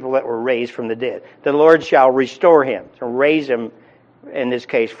to people that were raised from the dead. The Lord shall restore him, so raise him in this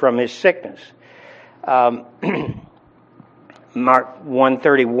case from his sickness. Mark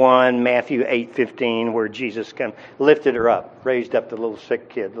 1:31, Matthew 8:15, where Jesus lifted her up, raised up the little sick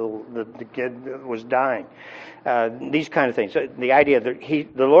kid, the kid that was dying. These kind of things. So the idea that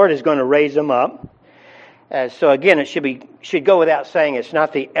the Lord is going to raise them up. So again, it should go without saying it's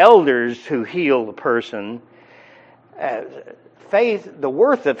not the elders who heal the person. Faith, the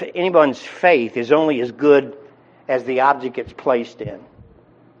worth of anyone's faith is only as good as the object it's placed in.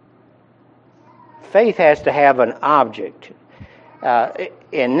 Faith has to have an object.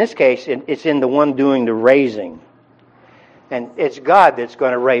 In this case, it's in the one doing the raising. And it's God that's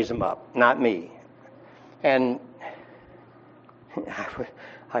going to raise them up, not me. And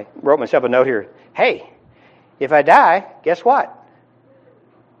I wrote myself a note here. Hey, if I die, guess what?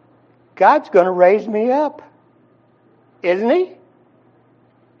 God's going to raise me up. Isn't he?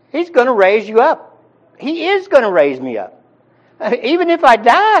 He's going to raise you up. He is going to raise me up. Even if I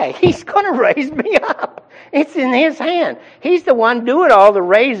die, he's going to raise me up. It's in his hand. He's the one doing all the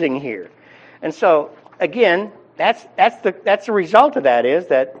raising here. And so, again, that's the result of that is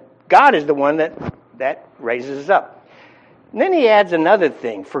that God is the one that raises us up. And then he adds another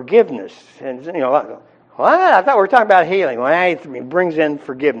thing, forgiveness. And well, I thought we were talking about healing. Well, he brings in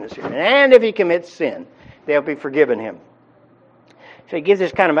forgiveness here. And if he commits sin, they'll be forgiven him. So he gives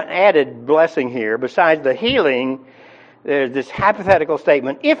this kind of an added blessing here. Besides the healing, there's this hypothetical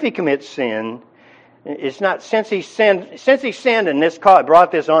statement: if he commits sin, it's not since he sinned and this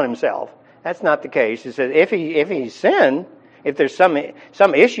brought this on himself. That's not the case. It says if he sinned, if there's some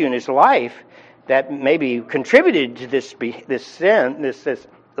issue in his life that maybe contributed to this sin, this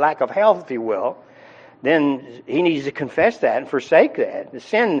lack of health, if you will, then he needs to confess that and forsake that. The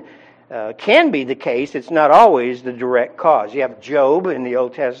sin can be the case. It's not always the direct cause. You have Job in the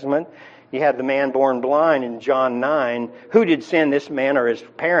Old Testament. You have the man born blind in John 9. Who did sin, this man or his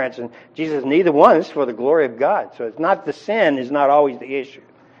parents? And Jesus says, neither one is for the glory of God. So it's not the sin is not always the issue.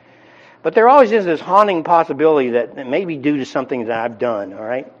 But there always is this haunting possibility that it may be due to something that I've done, all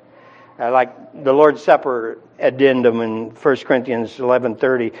right? Like the Lord's Supper addendum in 1 Corinthians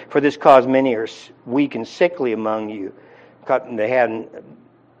 11:30. For this cause many are weak and sickly among you. They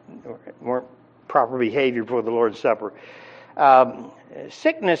weren't proper behavior for the Lord's Supper.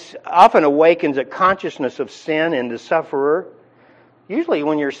 Sickness often awakens a consciousness of sin in the sufferer. Usually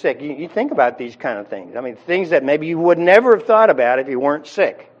when you're sick, you think about these kind of things. I mean, things that maybe you would never have thought about if you weren't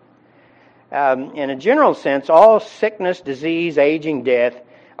sick. In a general sense, all sickness, disease, aging, death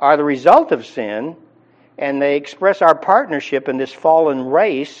are the result of sin, and they express our partnership in this fallen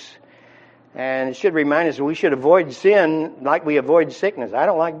race. And it should remind us that we should avoid sin like we avoid sickness. I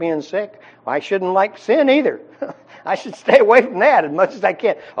don't like being sick. I shouldn't like sin either. I should stay away from that as much as I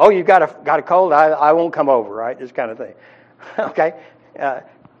can. Oh, you got a cold? I won't come over, right? This kind of thing. Okay?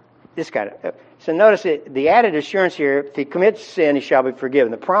 This kind of. So notice the added assurance here, if he commits sin, he shall be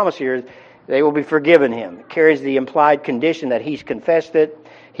forgiven. The promise here is they will be forgiven him. It carries the implied condition that he's confessed it,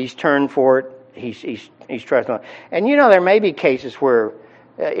 he's turned for it, he's trusting on it. And there may be cases where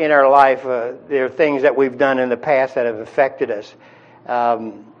in our life there are things that we've done in the past that have affected us.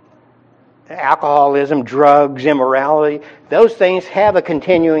 Alcoholism, drugs, immorality, those things have a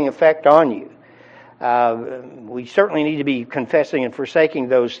continuing effect on you. We certainly need to be confessing and forsaking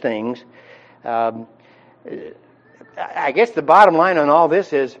those things. I guess the bottom line on all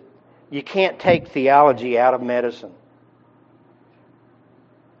this is you can't take theology out of medicine.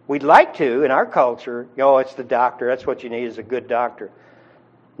 We'd like to, in our culture, it's the doctor. That's what you need is a good doctor.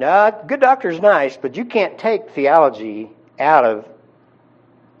 No, a good doctor is nice, but you can't take theology out of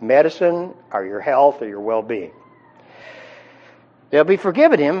medicine or your health or your well-being. They'll be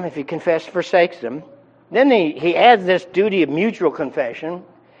forgiven him if he confesses and forsakes them. Then he adds this duty of mutual confession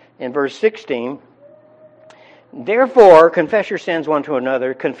in verse 16. Therefore, confess your sins one to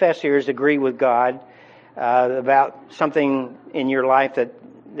another. Confess here is agree with God about something in your life that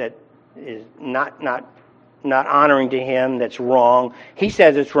is not honoring to Him, that's wrong. He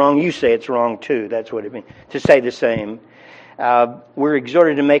says it's wrong, you say it's wrong too. That's what it means, to say the same. We're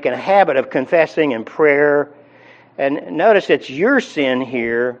exhorted to make a habit of confessing and prayer. And notice it's your sin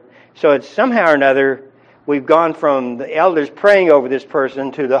here, so it's somehow or another we've gone from the elders praying over this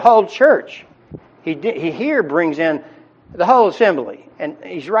person to the whole church. He here brings in the whole assembly, and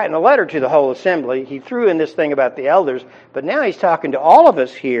he's writing a letter to the whole assembly. He threw in this thing about the elders, but now he's talking to all of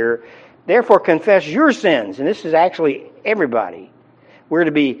us here. Therefore, confess your sins, and this is actually everybody. We're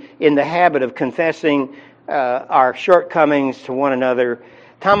to be in the habit of confessing our shortcomings to one another.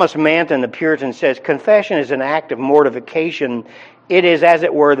 Thomas Manton, the Puritan, says, confession is an act of mortification. It is, as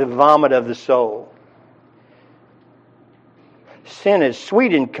it were, the vomit of the soul. Sin is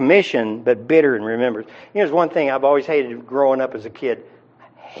sweet in commission, but bitter in remembrance. There's one thing I've always hated growing up as a kid.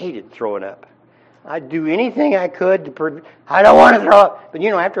 I hated throwing up. I'd do anything I could to I don't want to throw up. But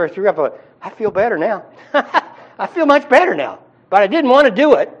after I threw up, I feel better now. I feel much better now. But I didn't want to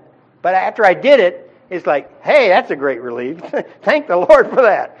do it. But after I did it, it's like, hey, that's a great relief. Thank the Lord for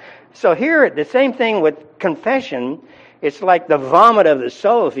that. So here, the same thing with confession. It's like the vomit of the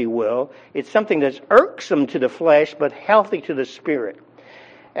soul, if you will. It's something that's irksome to the flesh, but healthy to the spirit.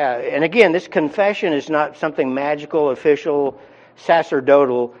 And again, this confession is not something magical, official,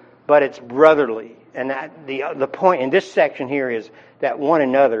 sacerdotal, but it's brotherly. And the point in this section here is that one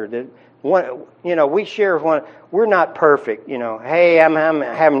another, we share with one. We're not perfect. Hey, I'm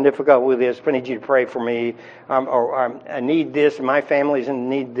having difficulty with this. I need you to pray for me. I need this. My family's in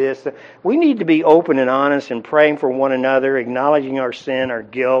need this. We need to be open and honest and praying for one another, acknowledging our sin, our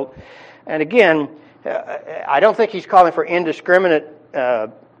guilt. And again, I don't think he's calling for indiscriminate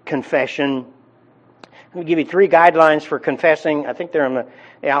confession. Let me give you 3 guidelines for confessing. I think they're on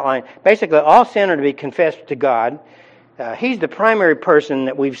the outline. Basically, all sin are to be confessed to God. He's the primary person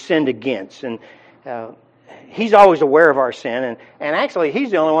that we've sinned against, and He's always aware of our sin, and actually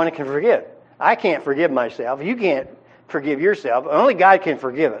He's the only one that can forgive. I can't forgive myself. You can't forgive yourself. Only God can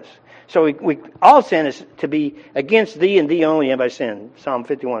forgive us. So we all sin is to be against Thee and Thee only have I sinned. Psalm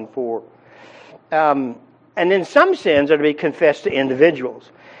 51:4. And then some sins are to be confessed to individuals,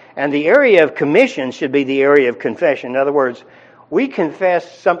 and the area of commission should be the area of confession. In other words, we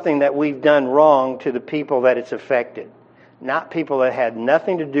confess something that we've done wrong to the people that it's affected. Not people that had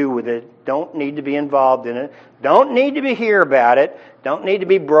nothing to do with it, don't need to be involved in it, don't need to be hear about it, don't need to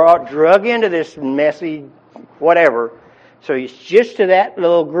be drug into this messy whatever. So it's just to that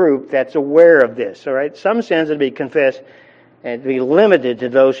little group that's aware of this, all right? Some sins are to be confessed and to be limited to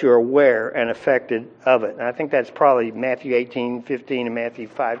those who are aware and affected of it. And I think that's probably Matthew 18:15 and Matthew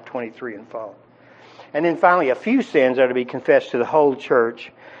 5:23 and following. And then finally, a few sins are to be confessed to the whole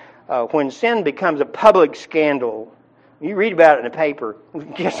church. When sin becomes a public scandal, you read about it in the paper,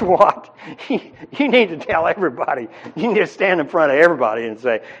 guess what? You need to tell everybody. You need to stand in front of everybody and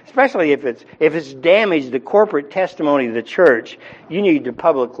say, especially if it's damaged the corporate testimony of the church, you need to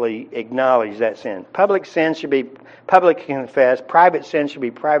publicly acknowledge that sin. Public sin should be publicly confessed. Private sin should be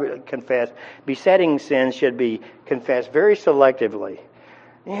privately confessed. Besetting sin should be confessed very selectively.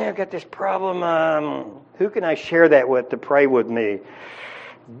 Yeah, I've got this problem. Who can I share that with to pray with me?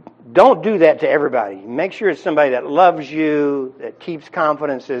 Don't do that to everybody. Make sure it's somebody that loves you, that keeps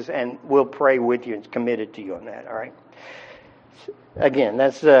confidences, and will pray with you and is committed to you on that, all right? Again,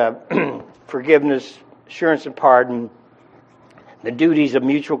 that's forgiveness, assurance of pardon, the duties of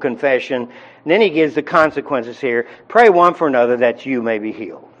mutual confession. And then he gives the consequences here. Pray one for another that you may be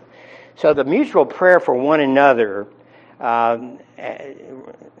healed. So the mutual prayer for one another and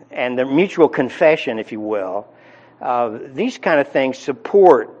the mutual confession, if you will, these kind of things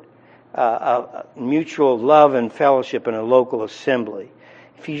support mutual love and fellowship in a local assembly.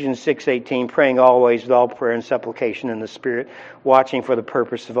 Ephesians 6:18, praying always with all prayer and supplication in the Spirit, watching for the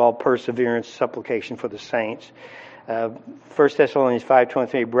purpose of all perseverance, supplication for the saints. 1 Thessalonians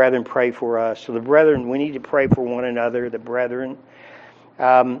 5:23, brethren, pray for us. So the brethren, we need to pray for one another, the brethren.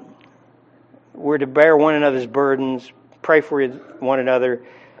 We're to bear one another's burdens, pray for one another.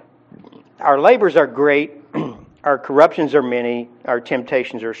 Our labors are great. Our corruptions are many. Our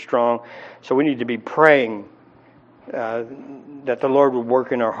temptations are strong. So we need to be praying that the Lord would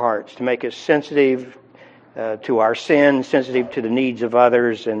work in our hearts to make us sensitive to our sin, sensitive to the needs of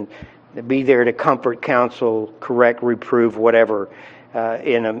others, and be there to comfort, counsel, correct, reprove, whatever,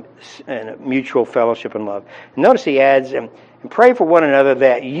 in a mutual fellowship and love. Notice he adds, and pray for one another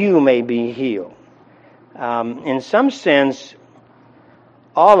that you may be healed. In some sense,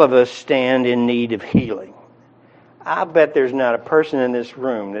 all of us stand in need of healing. I bet there's not a person in this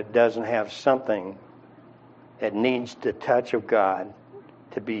room that doesn't have something that needs the touch of God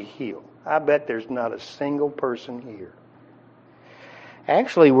to be healed. I bet there's not a single person here.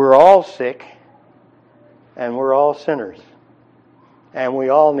 Actually, we're all sick, and we're all sinners. And we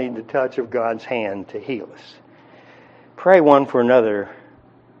all need the touch of God's hand to heal us. Pray one for another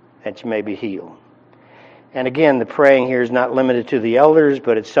that you may be healed. And again, the praying here is not limited to the elders,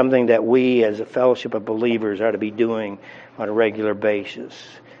 but it's something that we as a fellowship of believers are to be doing on a regular basis.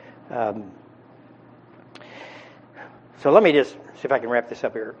 So let me just see if I can wrap this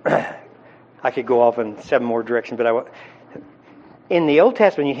up here. I could go off in 7 more directions, but in the Old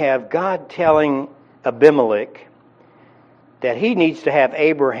Testament you have God telling Abimelech that he needs to have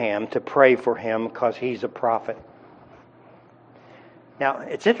Abraham to pray for him because he's a prophet. Now,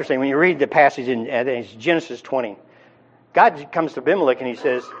 it's interesting, when you read the passage in Genesis 20, God comes to Abimelech and he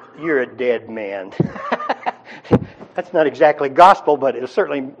says, "You're a dead man." That's not exactly gospel, but it'll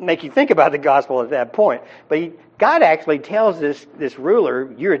certainly make you think about the gospel at that point. But God actually tells this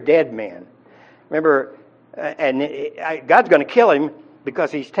ruler, "You're a dead man." Remember, God's going to kill him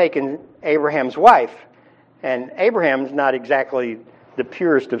because he's taken Abraham's wife. And Abraham's not exactly the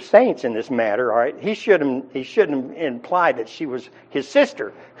purest of saints in this matter, all right? He shouldn't imply that she was his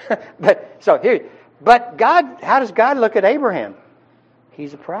sister. But God, how does God look at Abraham?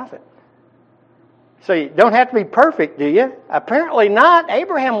 He's a prophet. So you don't have to be perfect, do you? Apparently not.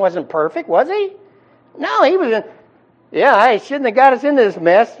 Abraham wasn't perfect, was he? No, he was. He shouldn't have got us into this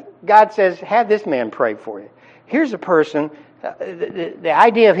mess. God says, "Have this man pray for you." Here's a person. The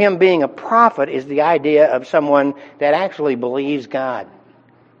idea of him being a prophet is the idea of someone that actually believes God.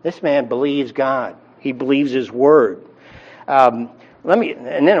 This man believes God. He believes His Word. I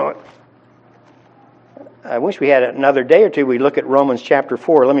wish we had another day or two. We look at Romans chapter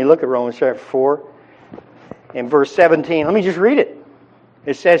 4. Let me look at Romans chapter 4 in verse 17. Let me just read it.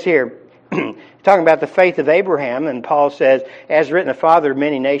 It says here, talking about the faith of Abraham, and Paul says, "As written, the father of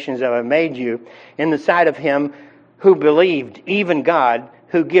many nations have I made you, in the sight of him who believed, even God,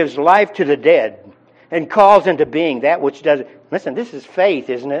 who gives life to the dead, and calls into being that which does." Listen, this is faith,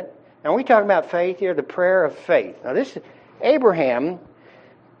 isn't it? And we talking about faith here, the prayer of faith. Now this Abraham,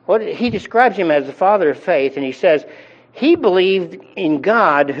 he describes him as the father of faith, and he says, he believed in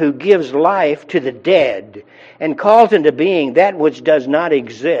God who gives life to the dead, and calls into being that which does not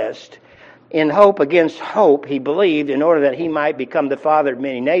exist. In hope against hope, he believed in order that he might become the father of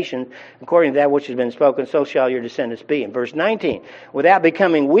many nations, according to that which has been spoken, so shall your descendants be. In verse 19, without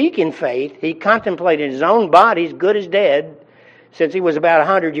becoming weak in faith, he contemplated his own body, good as dead, since he was about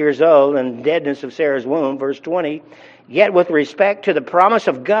 100 years old, and deadness of Sarah's womb. Verse 20, yet with respect to the promise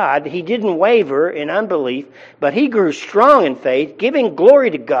of God, he didn't waver in unbelief, but he grew strong in faith, giving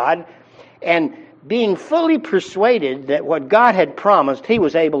glory to God, and being fully persuaded that what God had promised, he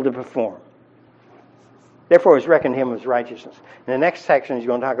was able to perform. Therefore, it's reckoned him as righteousness. In the next section, he's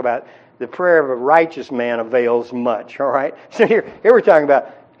going to talk about the prayer of a righteous man avails much. All right? So here we're talking about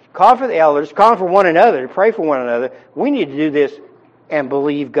call for the elders, call for one another, to pray for one another. We need to do this and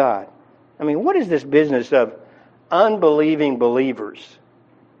believe God. I mean, what is this business of unbelieving believers?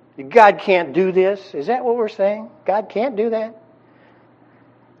 God can't do this? Is that what we're saying? God can't do that?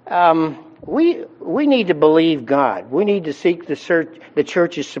 We need to believe God. We need to seek the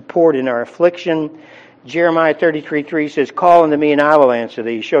church's support in our affliction. Jeremiah 33:3 says, "Call unto me and I will answer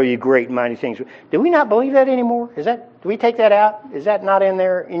thee, show you great and mighty things." Do we not believe that anymore? Do we take that out? Is that not in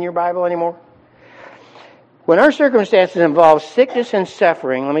there in your Bible anymore? When our circumstances involve sickness and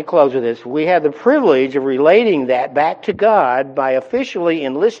suffering, let me close with this, we have the privilege of relating that back to God by officially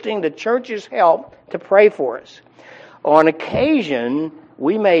enlisting the church's help to pray for us. On occasion,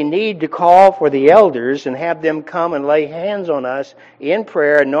 we may need to call for the elders and have them come and lay hands on us in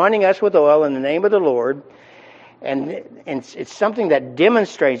prayer, anointing us with oil in the name of the Lord. And it's something that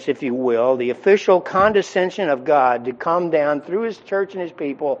demonstrates, if you will, the official condescension of God to come down through His church and His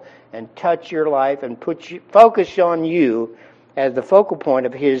people and touch your life and focus on you as the focal point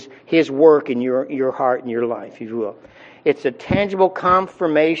of His work in your heart and your life, if you will. It's a tangible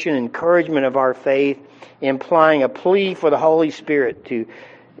confirmation, encouragement of our faith, implying a plea for the Holy Spirit to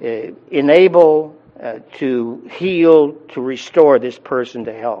enable, to heal, to restore this person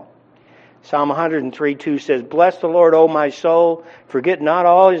to health. Psalm 103:2 says, "Bless the Lord, O my soul, forget not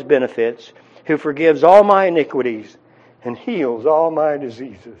all His benefits, who forgives all my iniquities and heals all my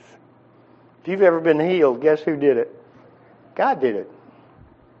diseases." If you've ever been healed, guess who did it? God did it.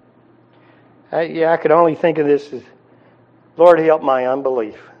 I could only think of this as, Lord, help my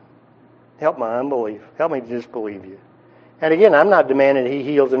unbelief. Help my unbelief. Help me to disbelieve you. And again, I'm not demanding He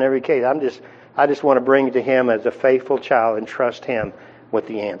heals in every case. I'm just I just want to bring it to Him as a faithful child and trust Him with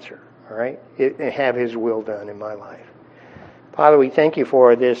the answer. All right? And have His will done in my life. Father, we thank You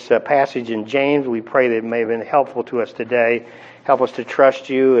for this passage in James. We pray that it may have been helpful to us today. Help us to trust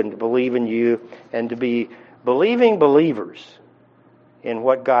You and to believe in You and to be believing believers in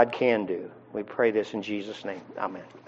what God can do. We pray this in Jesus' name. Amen.